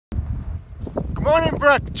Good morning,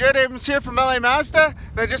 Brooke. Jared Abrams here from LA Mazda,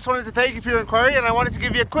 and I just wanted to thank you for your inquiry, and I wanted to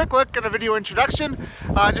give you a quick look and a video introduction,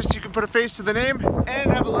 just so you can put a face to the name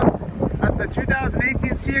and have a look at the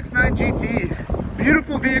 2018 CX-9 GT.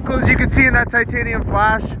 Beautiful vehicle, as you can see in that titanium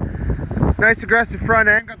flash. Nice aggressive front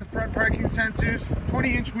end, got the front parking sensors,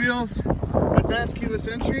 20-inch wheels, advanced keyless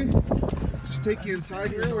entry. Just take you inside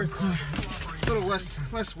here where it's a little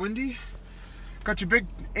less windy. Got your big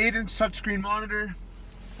 8-inch touchscreen monitor,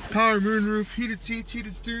 power moonroof, heated seats,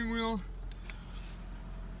 heated steering wheel.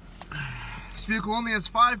 This vehicle only has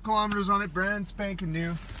 5 kilometers on it, brand spanking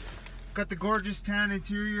new. Got the gorgeous tan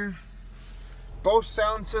interior, Bose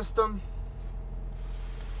sound system.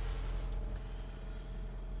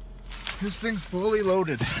 This thing's fully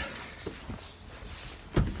loaded.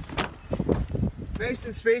 Nice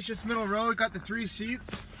and spacious middle row. Got the 3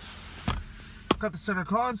 seats. Got the center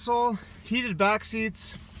console, heated back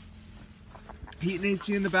seats, heat and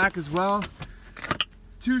AC in the back as well.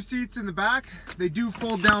 2 seats in the back. They do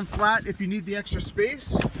fold down flat if you need the extra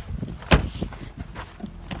space.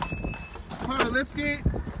 Power liftgate.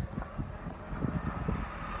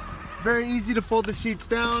 Very easy to fold the seats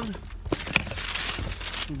down.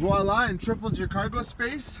 Voila, and triples your cargo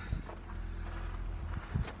space.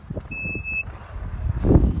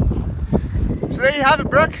 So there you have it,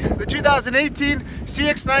 Brooke, the 2018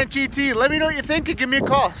 CX-9 GT. Let me know what you think and give me a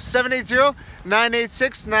call,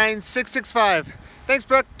 780-986-9665. Thanks,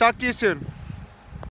 Brooke. Talk to you soon.